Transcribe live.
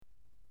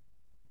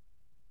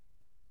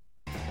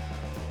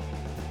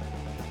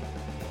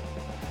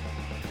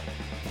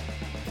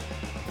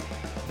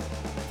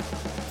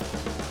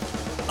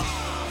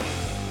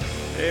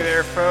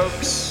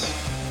folks.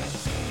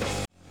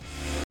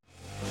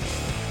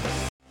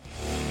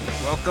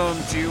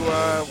 Welcome to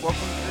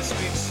this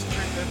week's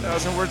Truth in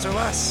 1,000 Words or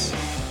Less.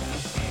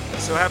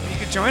 So happy you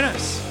could join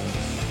us.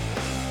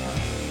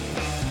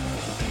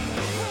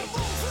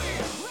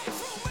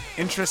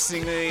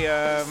 Interestingly,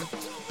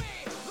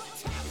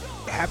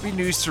 happy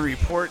news to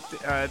report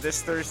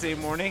this Thursday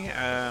morning,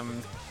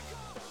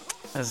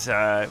 as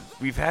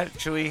we've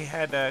actually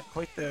had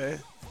quite the.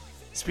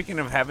 Speaking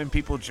of having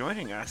people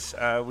joining us,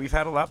 we've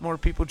had a lot more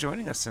people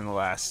joining us in the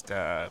last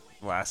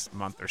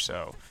month or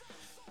so.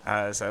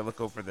 As I look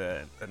over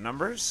the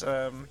numbers,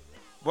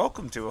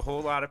 welcome to a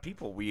whole lot of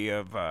people.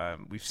 We've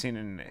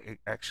seen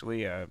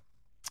a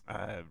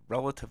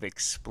relative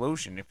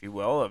explosion, if you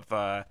will, of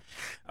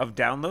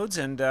downloads,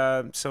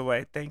 and so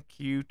I thank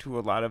you to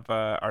a lot of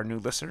our new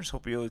listeners.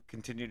 Hope you'll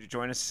continue to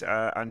join us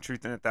on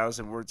Truth in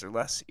 1,000 Words or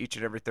Less each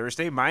and every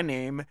Thursday. My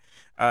name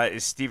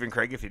is Stephen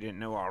Craig, if you didn't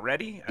know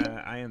already.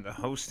 I am the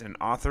host and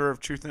author of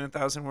Truth in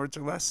 1,000 Words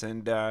or Less,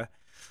 and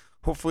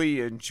hopefully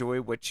you enjoy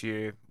what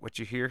you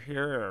hear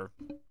here, or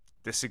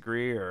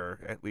disagree, or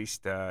at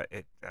least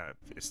it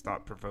is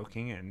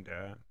thought-provoking and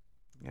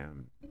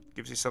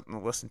gives you something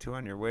to listen to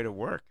on your way to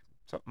work.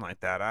 Something like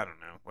that. I don't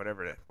know.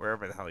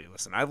 Wherever the hell you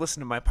listen. I listen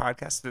to my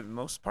podcast for the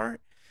most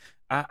part.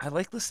 I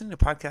like listening to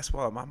podcasts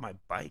while I'm on my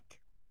bike,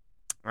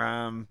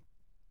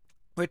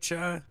 which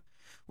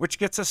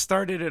gets us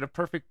started at a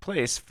perfect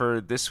place for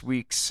this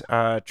week's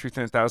Truth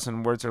in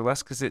 1,000 Words or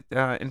Less, because it,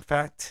 in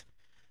fact,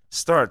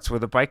 starts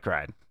with a bike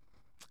ride.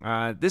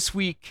 This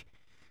week,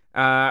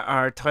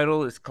 our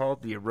title is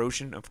called The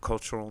Erosion of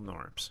Cultural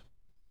Norms.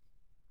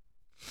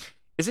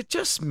 Is it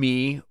just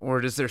me, or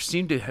does there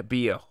seem to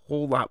be a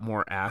whole lot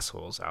more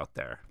assholes out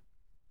there?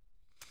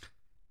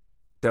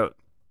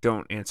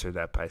 Don't answer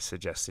that by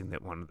suggesting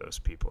that one of those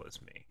people is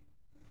me.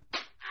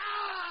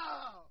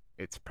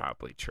 It's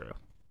probably true.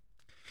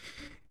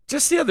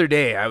 Just the other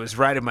day, I was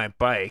riding my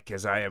bike,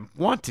 as I am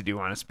wont to do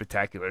on a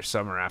spectacular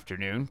summer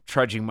afternoon,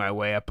 trudging my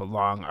way up a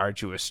long,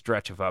 arduous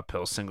stretch of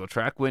uphill single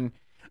track, when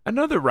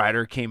another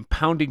rider came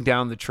pounding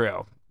down the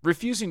trail,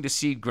 refusing to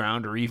cede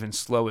ground or even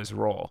slow his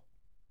roll.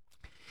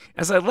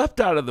 As I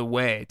leapt out of the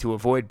way to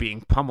avoid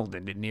being pummeled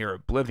into near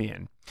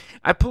oblivion,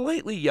 I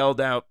politely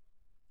yelled out,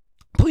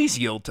 "Please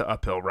yield to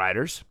uphill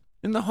riders,"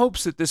 in the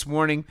hopes that this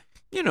warning,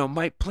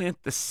 might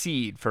plant the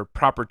seed for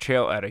proper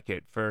trail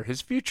etiquette for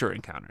his future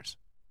encounters.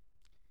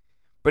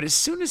 But as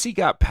soon as he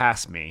got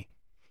past me,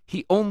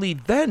 he only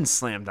then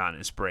slammed on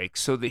his brakes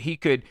so that he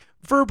could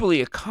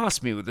verbally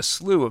accost me with a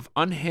slew of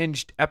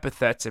unhinged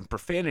epithets and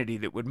profanity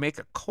that would make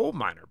a coal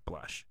miner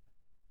blush.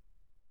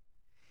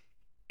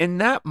 In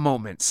that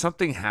moment,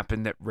 something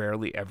happened that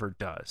rarely ever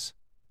does.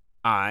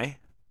 I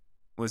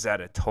was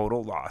at a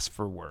total loss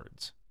for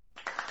words.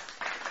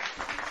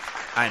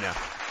 I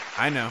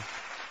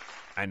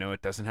know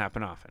it doesn't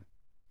happen often.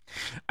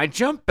 I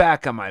jumped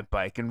back on my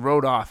bike and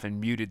rode off in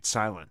muted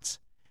silence,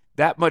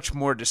 that much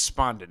more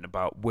despondent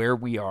about where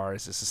we are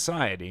as a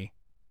society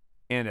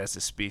and as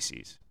a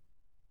species.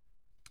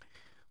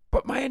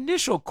 But my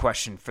initial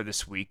question for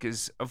this week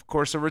is, of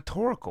course, a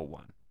rhetorical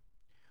one.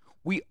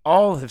 We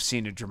all have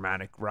seen a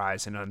dramatic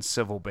rise in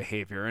uncivil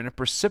behavior and a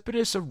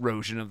precipitous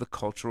erosion of the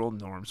cultural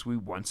norms we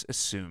once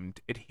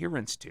assumed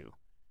adherence to.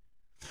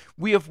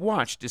 We have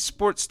watched as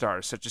sports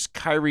stars such as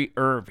Kyrie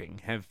Irving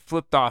have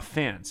flipped off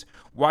fans,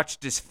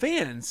 watched as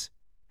fans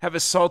have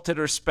assaulted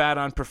or spat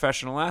on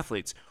professional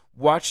athletes,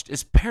 watched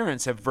as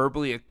parents have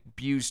verbally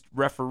abused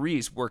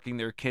referees working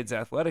their kids'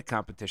 athletic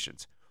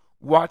competitions,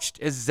 watched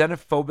as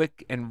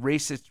xenophobic and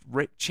racist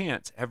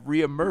chants have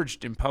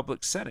reemerged in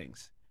public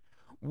settings,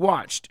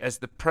 watched as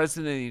the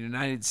President of the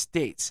United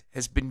States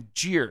has been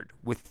jeered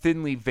with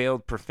thinly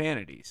veiled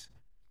profanities,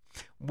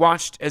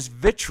 watched as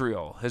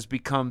vitriol has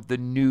become the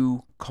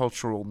new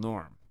cultural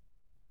norm.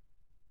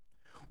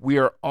 We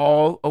are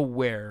all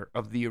aware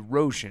of the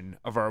erosion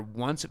of our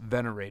once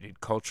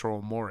venerated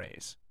cultural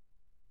mores.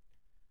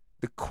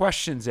 The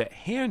questions at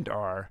hand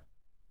are,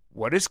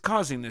 what is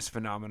causing this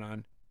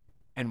phenomenon,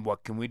 and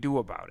what can we do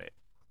about it?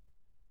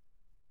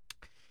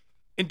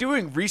 In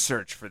doing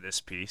research for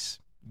this piece,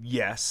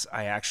 yes,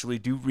 I actually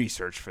do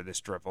research for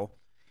this drivel,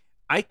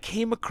 I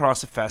came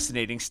across a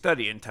fascinating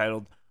study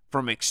entitled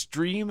From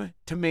Extreme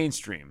to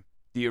Mainstream,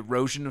 The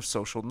Erosion of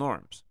Social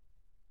Norms.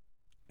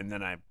 And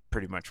then I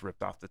pretty much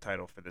ripped off the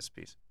title for this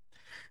piece.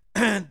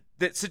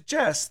 That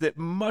suggests that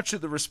much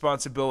of the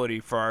responsibility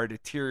for our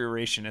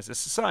deterioration as a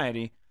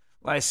society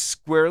lies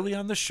squarely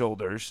on the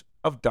shoulders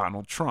of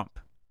Donald Trump.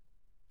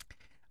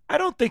 I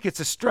don't think it's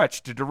a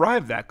stretch to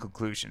derive that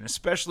conclusion,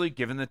 especially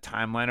given the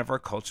timeline of our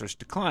culture's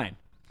decline.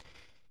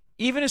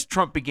 Even as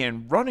Trump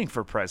began running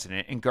for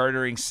president and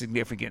garnering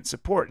significant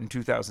support in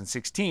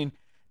 2016,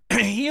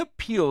 he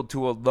appealed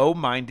to a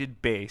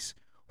low-minded base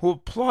who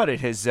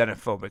applauded his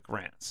xenophobic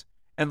rants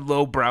and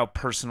lowbrow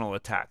personal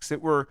attacks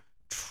that were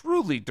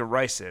truly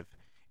derisive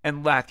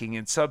and lacking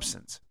in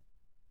substance.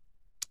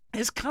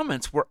 His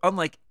comments were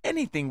unlike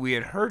anything we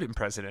had heard in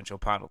presidential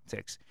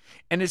politics,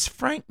 and his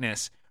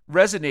frankness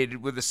resonated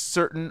with a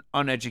certain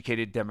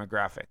uneducated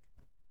demographic.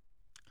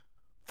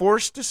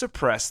 Forced to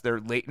suppress their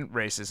latent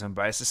racism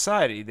by a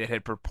society that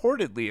had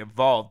purportedly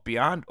evolved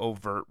beyond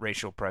overt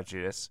racial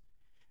prejudice,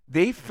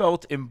 they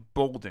felt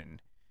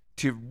emboldened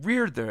to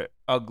rear the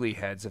ugly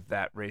heads of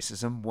that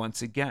racism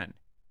once again,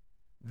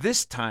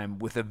 this time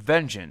with a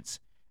vengeance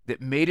that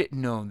made it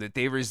known that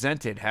they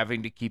resented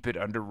having to keep it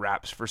under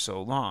wraps for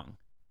so long.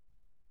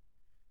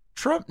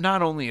 Trump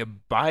not only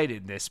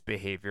abided this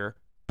behavior,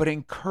 but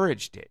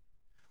encouraged it,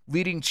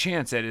 leading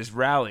chants at his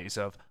rallies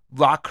of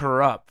lock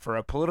her up for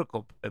a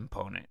political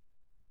opponent.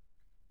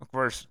 Of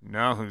course,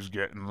 now who's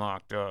getting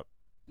locked up?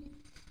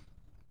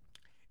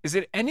 Is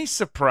it any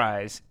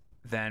surprise,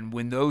 then,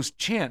 when those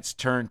chants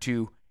turned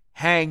to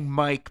hang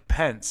Mike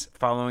Pence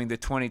following the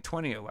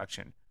 2020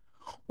 election,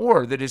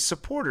 or that his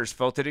supporters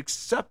felt it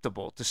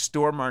acceptable to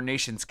storm our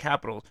nation's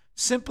capital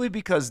simply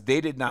because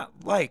they did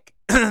not like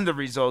the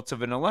results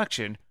of an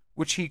election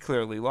which he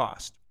clearly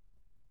lost?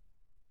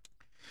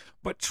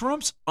 But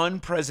Trump's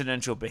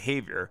unpresidential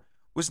behavior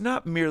was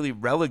not merely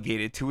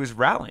relegated to his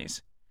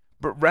rallies,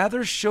 but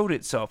rather showed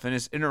itself in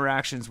his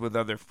interactions with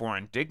other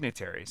foreign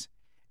dignitaries,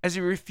 as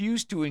he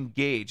refused to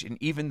engage in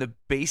even the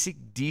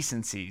basic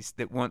decencies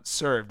that once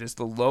served as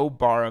the low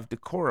bar of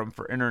decorum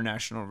for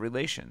international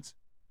relations.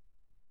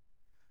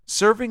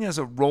 Serving as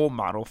a role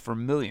model for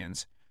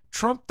millions,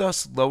 Trump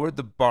thus lowered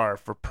the bar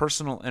for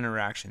personal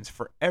interactions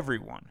for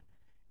everyone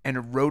and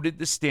eroded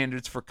the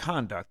standards for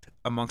conduct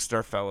amongst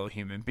our fellow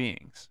human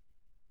beings.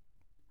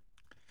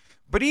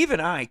 But even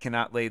I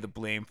cannot lay the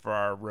blame for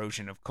our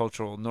erosion of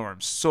cultural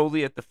norms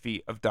solely at the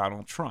feet of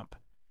Donald Trump,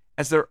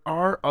 as there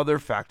are other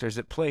factors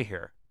at play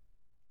here.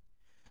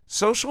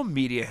 Social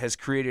media has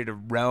created a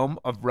realm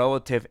of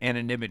relative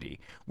anonymity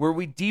where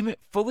we deem it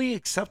fully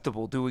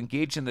acceptable to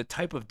engage in the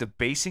type of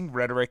debasing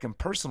rhetoric and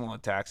personal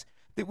attacks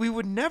that we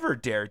would never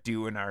dare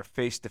do in our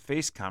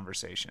face-to-face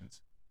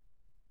conversations.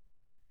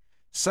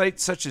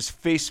 Sites such as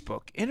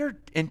Facebook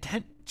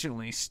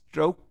intentionally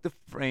stoke the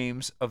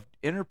flames of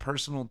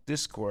interpersonal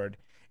discord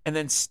and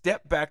then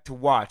step back to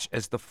watch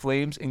as the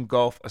flames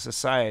engulf a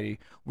society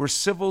where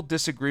civil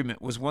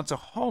disagreement was once a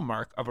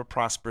hallmark of a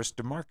prosperous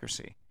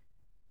democracy.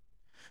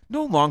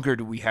 No longer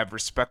do we have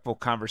respectful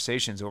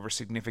conversations over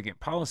significant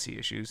policy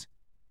issues.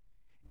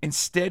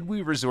 Instead,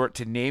 we resort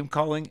to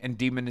name-calling and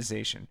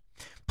demonization,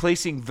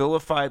 placing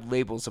vilified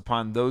labels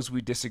upon those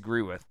we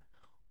disagree with,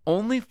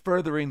 only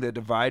furthering the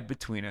divide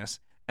between us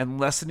and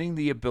lessening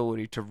the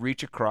ability to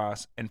reach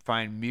across and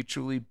find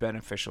mutually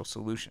beneficial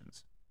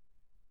solutions.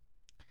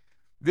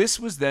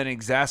 This was then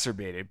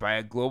exacerbated by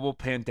a global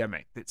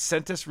pandemic that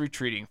sent us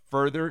retreating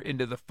further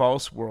into the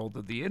false world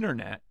of the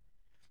internet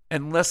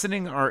and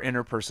lessening our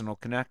interpersonal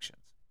connections.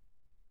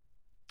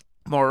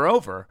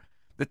 Moreover,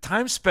 the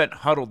time spent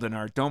huddled in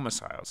our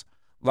domiciles,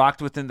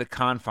 locked within the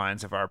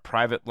confines of our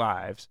private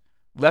lives,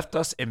 left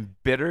us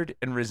embittered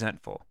and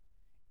resentful,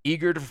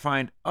 eager to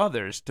find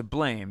others to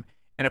blame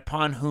and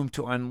upon whom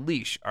to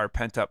unleash our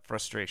pent-up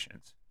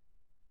frustrations.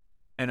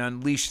 And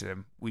unleash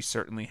them we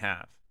certainly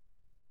have.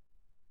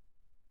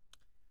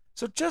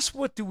 So just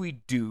what do we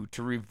do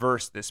to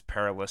reverse this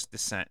perilous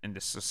descent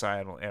into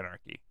societal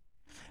anarchy?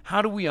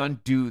 How do we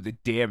undo the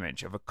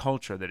damage of a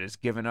culture that has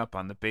given up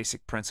on the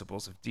basic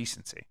principles of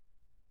decency?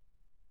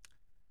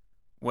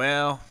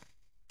 Well,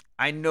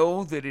 I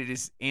know that it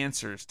is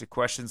answers to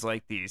questions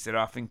like these that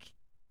often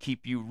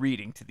keep you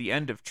reading to the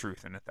end of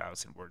Truth in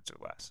 1,000 Words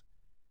or Less.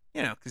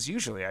 Because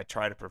usually I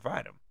try to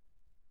provide them.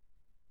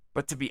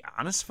 But to be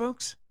honest,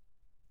 folks,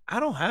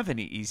 I don't have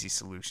any easy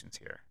solutions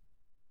here.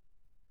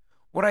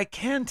 What I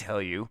can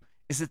tell you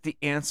is that the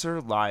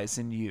answer lies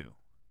in you.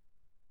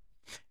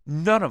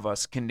 None of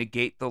us can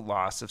negate the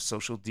loss of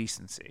social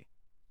decency,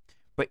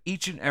 but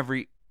each and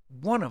every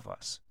one of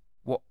us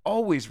will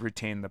always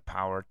retain the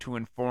power to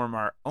inform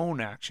our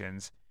own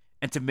actions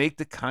and to make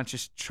the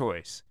conscious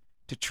choice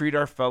to treat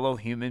our fellow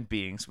human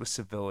beings with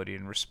civility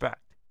and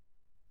respect.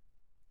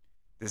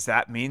 Does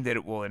that mean that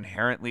it will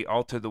inherently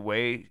alter the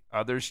way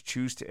others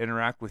choose to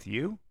interact with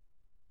you?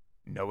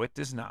 No, it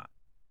does not.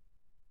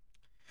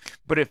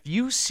 But if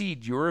you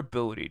cede your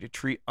ability to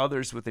treat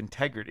others with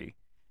integrity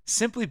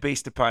simply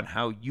based upon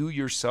how you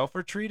yourself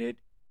are treated,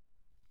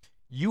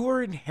 you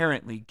are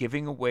inherently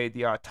giving away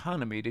the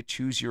autonomy to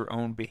choose your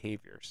own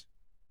behaviors.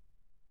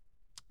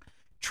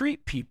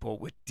 Treat people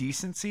with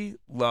decency,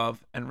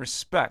 love, and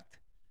respect,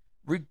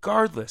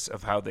 regardless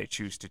of how they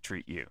choose to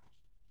treat you.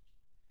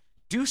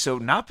 Do so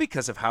not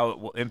because of how it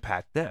will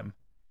impact them,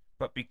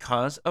 but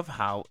because of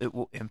how it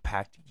will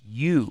impact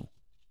you,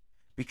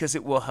 because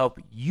it will help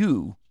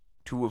you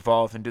to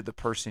evolve into the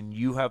person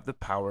you have the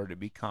power to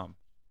become.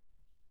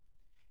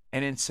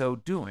 And in so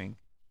doing,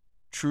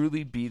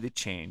 truly be the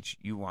change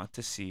you want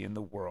to see in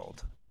the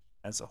world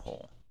as a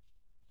whole.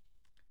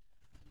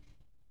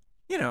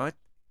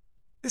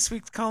 This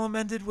week's column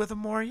ended with a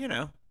more,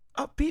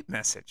 upbeat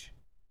message.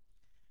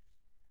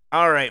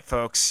 All right,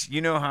 folks,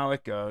 you know how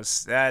it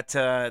goes.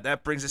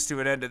 That brings us to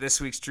an end of this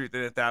week's Truth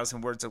in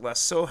 1,000 Words or Less.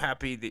 So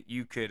happy that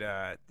you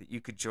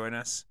could join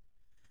us.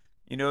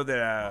 You know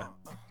that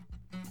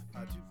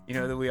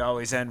we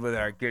always end with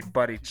our good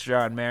buddy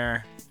John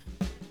Mayer.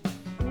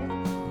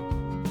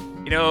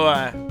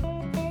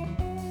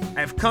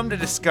 I've come to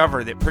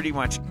discover that pretty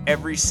much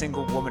every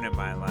single woman in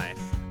my life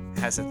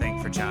has a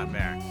thing for John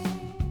Mayer.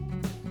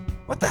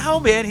 What the hell,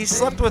 man? He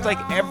slept with like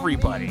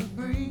everybody.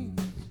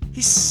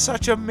 He's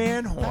such a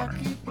man whore.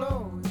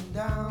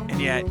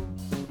 And yet,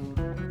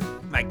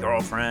 my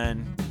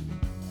girlfriend,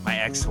 my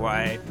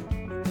ex-wife,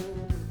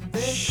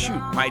 shoot,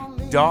 my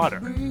daughter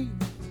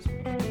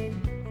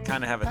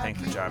kind of have a thing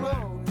for John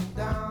Mayer.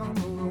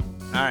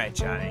 All right,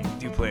 Johnny, you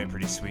do play a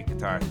pretty sweet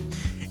guitar.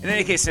 In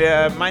any case,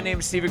 my name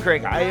is Stephen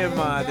Craig. I am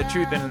the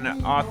truth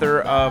and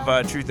author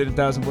of Truth in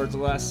 1,000 Words or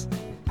Less.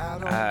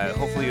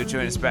 Hopefully you'll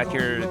join us back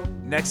here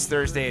next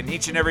Thursday and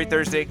each and every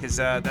Thursday, because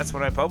that's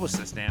when I publish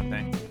this damn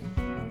thing.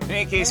 In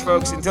any case,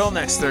 folks, until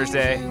next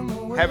Thursday,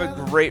 have a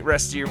great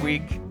rest of your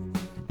week.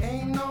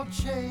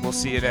 We'll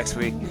see you next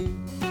week.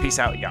 Peace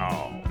out,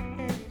 y'all.